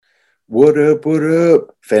What up? What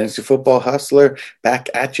up? Fantasy Football Hustler back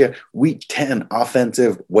at you. Week 10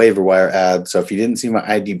 offensive waiver wire ad. So if you didn't see my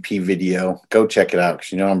IDP video, go check it out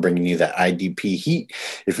because you know I'm bringing you that IDP heat.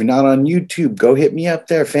 If you're not on YouTube, go hit me up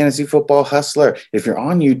there, Fantasy Football Hustler. If you're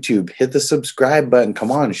on YouTube, hit the subscribe button.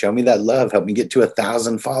 Come on, show me that love. Help me get to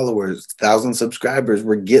 1,000 followers, 1,000 subscribers.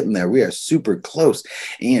 We're getting there. We are super close.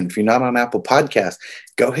 And if you're not on Apple Podcasts,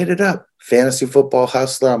 go hit it up. Fantasy Football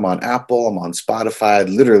Hustler. I'm on Apple. I'm on Spotify.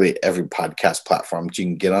 Literally every podcast platform that you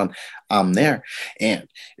can get on, I'm there. And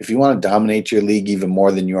if you want to dominate your league even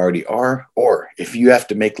more than you already are, or if you have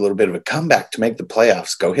to make a little bit of a comeback to make the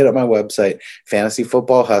playoffs, go hit up my website,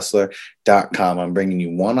 fantasyfootballhustler.com. I'm bringing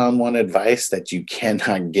you one-on-one advice that you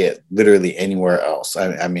cannot get literally anywhere else.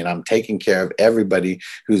 I mean, I'm taking care of everybody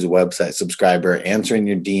who's a website subscriber, answering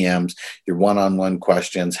your DMs, your one-on-one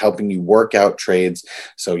questions, helping you work out trades.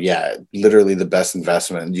 So yeah, literally the best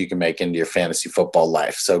investment you can make into your fantasy football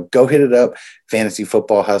life. So go hit it up,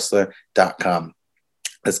 fantasyfootballhustler.com.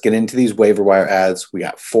 Let's get into these waiver wire ads. We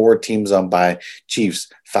got 4 teams on bye: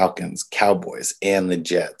 Chiefs, Falcons, Cowboys, and the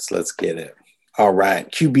Jets. Let's get it. All right,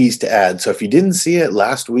 QBs to add. So if you didn't see it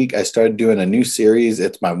last week, I started doing a new series.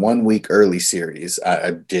 It's my 1 week early series.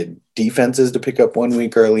 I did defenses to pick up 1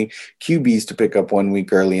 week early, QBs to pick up 1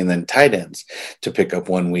 week early, and then tight ends to pick up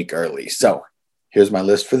 1 week early. So here's my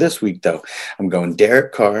list for this week, though. I'm going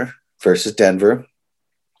Derek Carr versus Denver.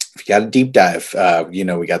 If you got a deep dive,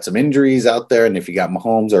 we got some injuries out there. And if you got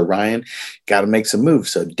Mahomes or Ryan, got to make some moves.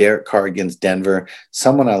 So Derek Carr against Denver,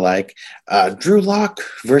 someone I like. Drew Lock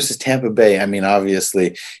versus Tampa Bay. I mean,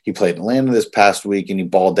 obviously, he played in Atlanta this past week and he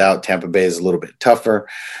balled out. Tampa Bay is a little bit tougher,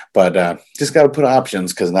 but just got to put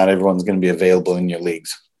options because not everyone's going to be available in your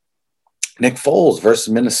leagues. Nick Foles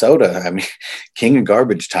versus Minnesota. I mean, king of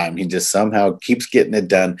garbage time. He just somehow keeps getting it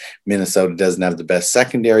done. Minnesota doesn't have the best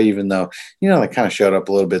secondary, even though, they kind of showed up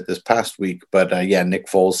a little bit this past week. But Nick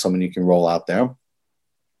Foles, someone you can roll out there.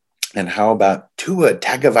 And how about Tua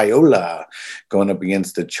Tagovailoa going up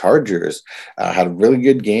against the Chargers? Had a really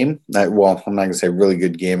good game. I'm not going to say really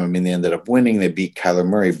good game. I mean, they ended up winning. They beat Kyler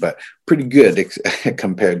Murray, but pretty good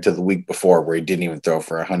compared to the week before where he didn't even throw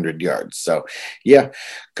for 100 yards. So, yeah, a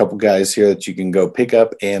couple guys here that you can go pick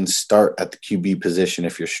up and start at the QB position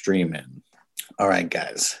if you're streaming. All right,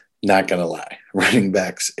 guys. Not going to lie, running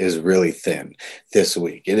backs is really thin this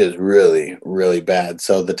week. It is really, really bad.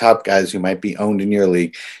 So the top guys who might be owned in your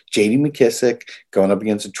league: J.D. McKissic going up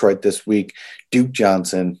against Detroit this week, Duke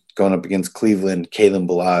Johnson going up against Cleveland, Kalen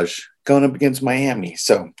Ballage going up against Miami.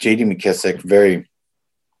 So J.D. McKissic, very,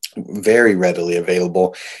 very readily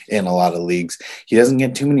available in a lot of leagues. He doesn't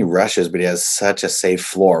get too many rushes, but he has such a safe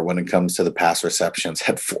floor when it comes to the pass receptions.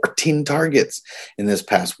 Had 14 targets in this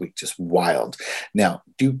past week. Just wild. Now,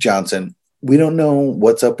 Duke Johnson, we don't know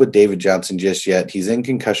what's up with David Johnson just yet. He's in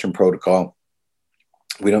concussion protocol.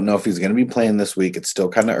 We don't know if he's going to be playing this week. It's still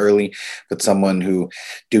kind of early, but someone who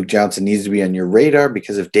Duke Johnson needs to be on your radar,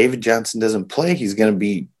 because if David Johnson doesn't play, he's going to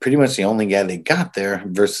be pretty much the only guy they got there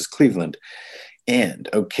versus Cleveland. And,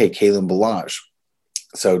 Kalen Ballage.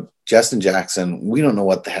 So Justin Jackson, we don't know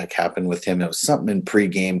what the heck happened with him. It was something in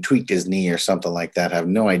pregame, tweaked his knee or something like that. I have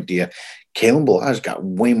no idea. Kalen Ballage got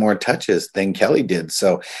way more touches than Kelly did.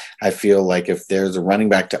 So I feel like if there's a running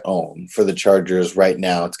back to own for the Chargers right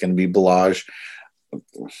now, it's going to be Ballage.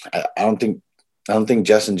 I don't think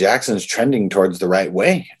Justin Jackson is trending towards the right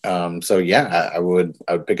way. I would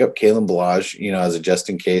pick up Kalen Ballage, as a just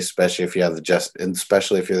in case, especially if you're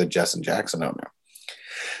the Justin Jackson owner.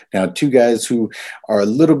 Now, 2 guys who are a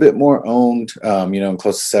little bit more owned,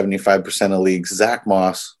 close to 75% of leagues. Zach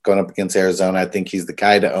Moss going up against Arizona. I think he's the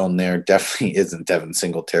guy to own there. Definitely isn't Devin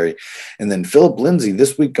Singletary. And then Philip Lindsay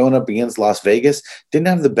this week going up against Las Vegas. Didn't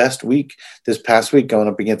have the best week this past week going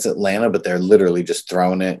up against Atlanta, but they're literally just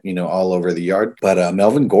throwing it, all over the yard. But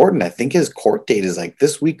Melvin Gordon, I think his court date is like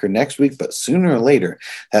this week or next week, but sooner or later,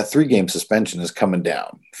 that 3-game suspension is coming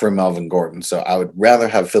down for Melvin Gordon. So I would rather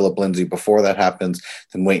have Philip Lindsay before that happens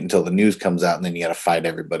than wait until the news comes out and then you got to fight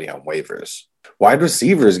everybody on waivers. Wide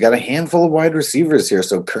receivers, got a handful of wide receivers here.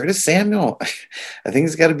 So Curtis Samuel, I think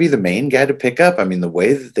he's got to be the main guy to pick up. I mean, the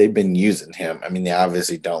way that they've been using him, I mean, they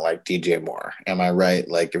obviously don't like DJ Moore. Am I right?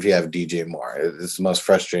 Like, if you have DJ Moore, it's the most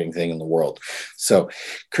frustrating thing in the world. So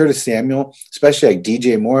Curtis Samuel, especially like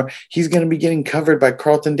DJ Moore, he's going to be getting covered by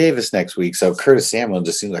Carlton Davis next week. So Curtis Samuel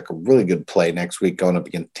just seems like a really good play next week going up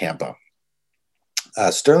against Tampa.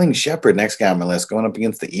 Sterling Shepard, next guy on my list, going up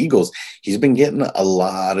against the Eagles. He's been getting a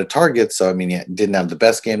lot of targets. So, I mean, he didn't have the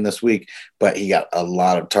best game this week, but he got a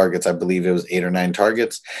lot of targets. I believe it was 8 or 9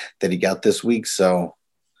 targets that he got this week. So,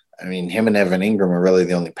 I mean, him and Evan Ingram are really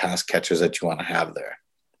the only pass catchers that you want to have there.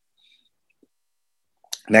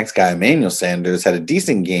 Next guy, Emmanuel Sanders, had a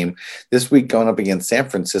decent game this week going up against San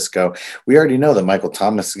Francisco. We already know that Michael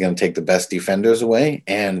Thomas is going to take the best defenders away,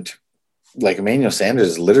 and like Emmanuel Sanders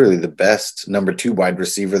is literally the best number 2 wide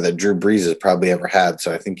receiver that Drew Brees has probably ever had.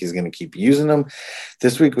 So I think he's going to keep using him.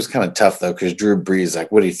 This week was kind of tough though, because Drew Brees, like,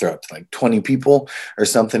 what did he throw up to, like 20 people or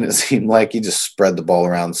something? It seemed like he just spread the ball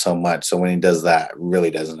around so much. So when he does that, it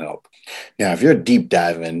really doesn't help. Now, if you're a deep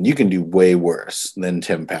diving, you can do way worse than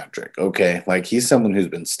Tim Patrick. Okay. Like, he's someone who's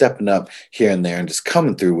been stepping up here and there and just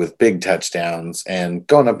coming through with big touchdowns and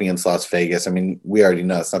going up against Las Vegas. I mean, we already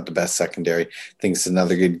know it's not the best secondary. I think it's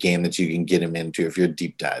another good game that you can get him into if you're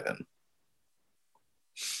deep diving.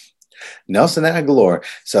 Nelson Agholor.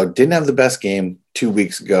 So didn't have the best game 2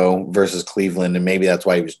 weeks ago versus Cleveland, and maybe that's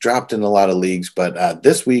why he was dropped in a lot of leagues. But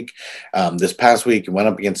this past week, he went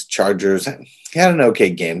up against Chargers. He had an okay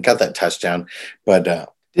game, got that touchdown, but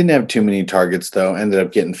didn't have too many targets, though. Ended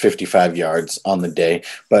up getting 55 yards on the day.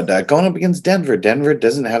 But going up against Denver, Denver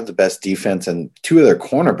doesn't have the best defense, and 2 of their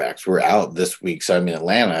cornerbacks were out this week. So, I mean,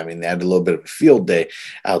 Atlanta, they had a little bit of a field day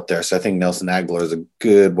out there. So I think Nelson Agholor is a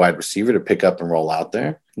good wide receiver to pick up and roll out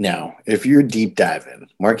there. Now, if you're deep diving,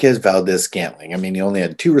 Marquez Valdes-Scantling, he only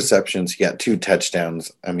had 2 receptions. He got 2 touchdowns.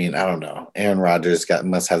 I don't know. Aaron Rodgers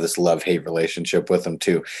must have this love-hate relationship with him,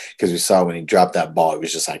 too, because we saw when he dropped that ball, he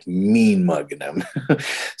was just like mean mugging him.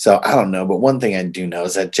 So I don't know. But one thing I do know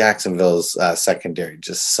is that Jacksonville's secondary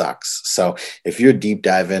just sucks. So if you're deep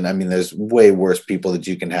diving, there's way worse people that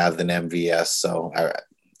you can have than MVS. So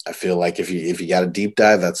I feel like if you got a deep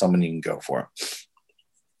dive, that's someone you can go for.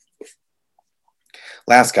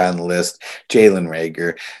 Last guy on the list, Jalen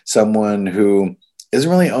Reagor, someone who isn't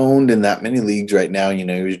really owned in that many leagues right now. He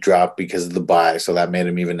was dropped because of the bye, so that made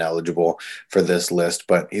him even eligible for this list.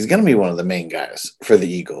 But he's going to be one of the main guys for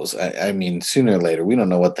the Eagles. Sooner or later, we don't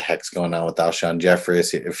know what the heck's going on with Alshon Jeffrey,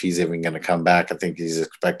 if he's even going to come back. I think he's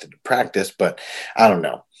expected to practice, but I don't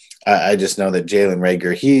know. I just know that Jalen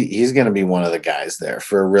Reagor, he's going to be one of the guys there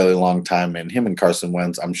for a really long time. And him and Carson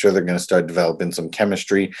Wentz, I'm sure they're going to start developing some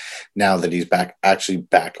chemistry now that he's back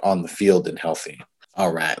on the field and healthy.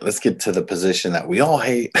 All right, let's get to the position that we all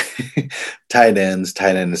hate, tight ends.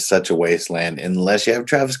 Tight end is such a wasteland unless you have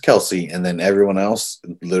Travis Kelce, and then everyone else,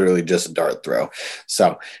 literally just a dart throw.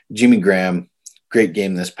 So Jimmy Graham, great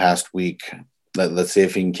game this past week. Let's see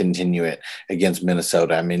if he can continue it against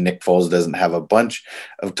Minnesota. Nick Foles doesn't have a bunch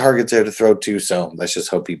of targets there to throw to, so let's just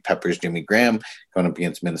hope he peppers Jimmy Graham going up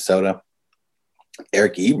against Minnesota.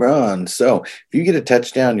 Eric Ebron. So if you get a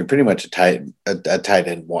touchdown, you're pretty much a tight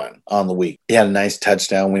end one on the week. He had a nice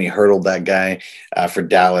touchdown when he hurdled that guy for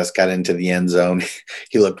Dallas, got into the end zone.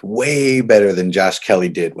 He looked way better than Josh Kelly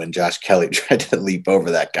did when Josh Kelly tried to leap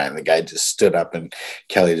over that guy, and the guy just stood up, and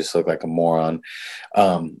Kelly just looked like a moron.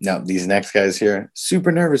 Now, these next guys here,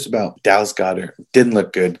 super nervous about. Dallas Goedert didn't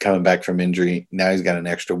look good coming back from injury. Now he's got an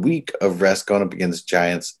extra week of rest going up against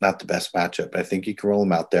Giants. Not the best matchup. I think you can roll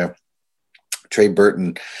him out there. Trey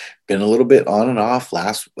Burton, been a little bit on and off.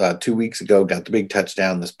 2 weeks ago, got the big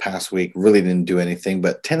touchdown this past week. Really didn't do anything.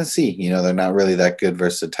 But Tennessee, they're not really that good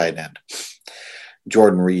versus a tight end.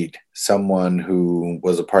 Jordan Reed, someone who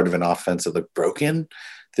was a part of an offense that looked broken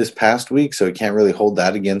this past week, so he can't really hold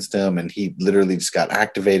that against him. And he literally just got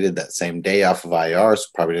activated that same day off of IR, so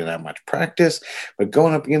probably didn't have much practice. But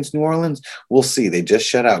going up against New Orleans, we'll see. They just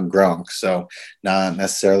shut out Gronk, so not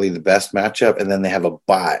necessarily the best matchup. And then they have a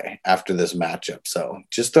bye after this matchup. So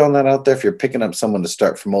just throwing that out there, if you're picking up someone to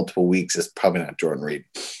start for multiple weeks, it's probably not Jordan Reed.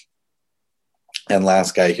 And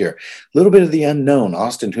last guy here, a little bit of the unknown,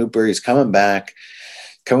 Austin Hooper. He's coming back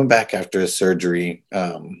after his surgery.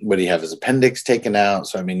 What do you have? His appendix taken out.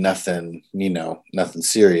 So, nothing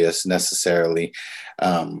serious necessarily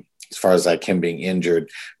as far as like him being injured.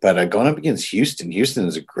 But going up against Houston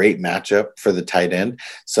is a great matchup for the tight end.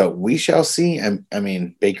 So we shall see.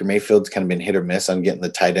 Baker Mayfield's kind of been hit or miss on getting the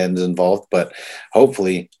tight ends involved. But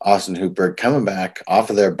hopefully Austin Hooper coming back off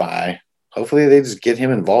of their bye. Hopefully they just get him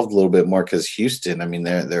involved a little bit more, because Houston,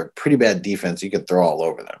 they're a pretty bad defense. You can throw all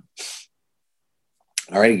over them.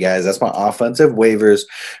 All righty, guys, that's my offensive waivers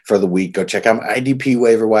for the week. Go check out my IDP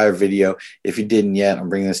waiver wire video. If you didn't yet, I'm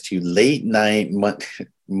bringing this to you late night,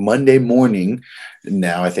 Monday morning.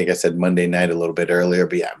 Now, I think I said Monday night a little bit earlier,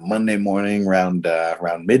 but yeah, Monday morning around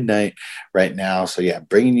midnight right now. So yeah,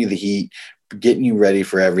 bringing you the heat, getting you ready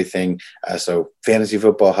for everything. So Fantasy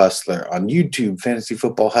Football Hustler on YouTube, Fantasy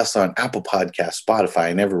Football Hustler on Apple Podcasts,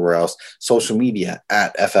 Spotify, and everywhere else. Social media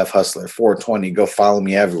at FF Hustler 420. Go follow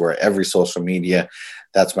me everywhere, every social media.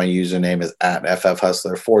 That's my username is at FF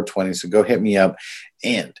Hustler 420. So go hit me up.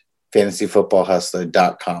 And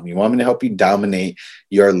fantasyfootballhustler.com. You want me to help you dominate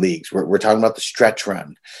your leagues. We're talking about the stretch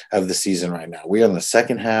run of the season right now. We're on the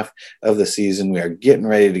second half of the season. We are getting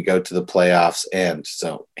ready to go to the playoffs. And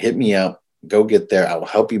so hit me up. Go get there. I will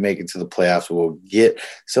help you make it to the playoffs. We'll get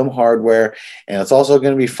some hardware, and it's also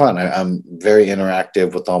going to be fun. I'm very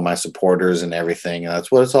interactive with all my supporters and everything, and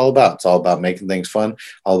that's what it's all about. It's all about making things fun,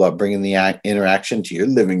 all about bringing the interaction to your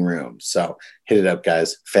living room. So hit it up,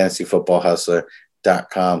 guys.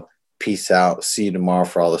 fantasyfootballhustler.com. Peace out. See you tomorrow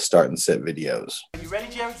for all the start and sit videos. You ready,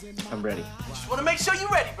 Jerry? I'm ready. Just want to make sure you're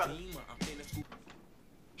ready, brother.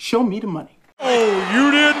 Show me the money. Oh, you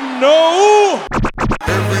didn't know?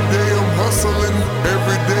 Every day I'm hustling,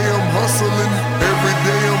 every day I'm hustling, every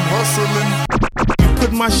day I'm hustling. You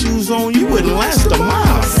put my shoes on, you wouldn't last a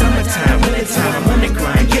mile. Summertime, wintertime, I'm on the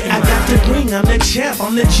grind. Yeah, I got the ring, I'm the champ,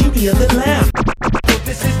 I'm the Judy of the lamb.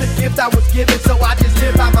 This is the gift I was given, so I just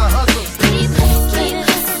live by my hustle.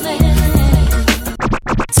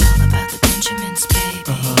 It's all about the Benjamins, baby.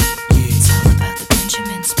 Yeah. It's all about the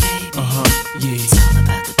Benjamins, baby. Yeah. It's all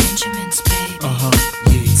about the Benjamins, baby.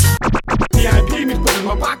 Yeah. VIP me put in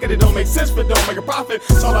my pocket, it don't make sense, but don't make a profit.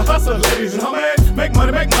 It's all a hustle, ladies and homies. Make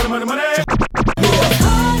money, money, money.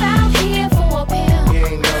 Hold out here for a pill.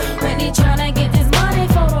 Really tryna get this money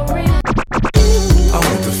for the real. I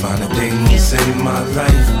want to find the things in my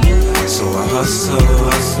life, so I hustle.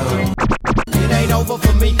 It ain't over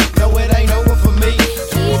for me. No, it ain't over for me.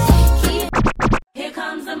 Here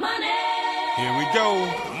comes the money. Here we go.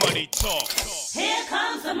 Money talk. Here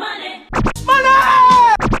comes the money.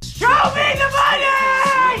 Show me the money!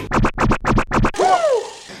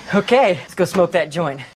 Okay, let's go smoke that joint.